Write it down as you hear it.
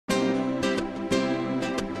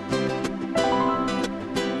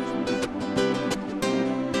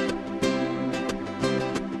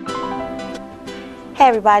Hey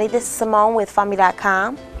everybody, this is Simone with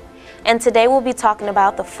Fami.com, and today we'll be talking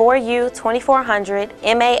about the 4U2400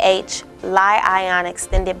 mAh Li-ion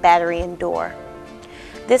extended battery and door.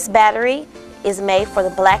 This battery is made for the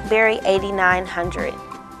BlackBerry 8900.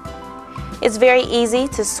 It's very easy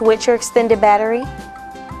to switch your extended battery.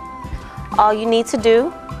 All you need to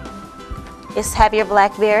do is have your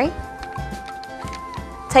BlackBerry,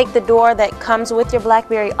 take the door that comes with your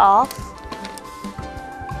BlackBerry off,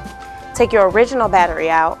 take your original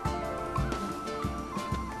battery out,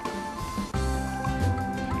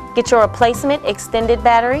 get your replacement extended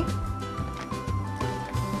battery,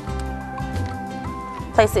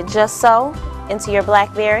 place it just so into your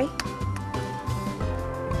BlackBerry,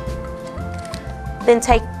 then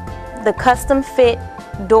take the custom fit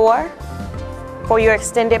door for your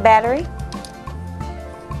extended battery,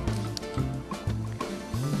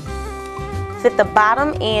 fit the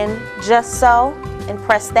bottom in just so and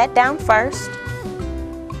press that down first,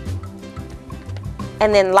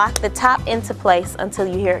 and then lock the top into place until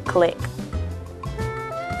you hear it click.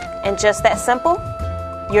 And just that simple,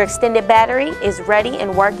 your extended battery is ready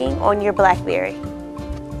and working on your BlackBerry.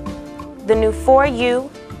 The new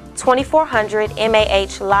 4U2400 mAh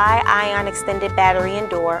Li-ion extended battery and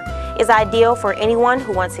door is ideal for anyone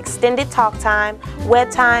who wants extended talk time, web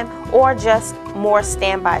time, or just more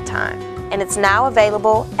standby time. And it's now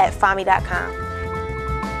available at Fami.com.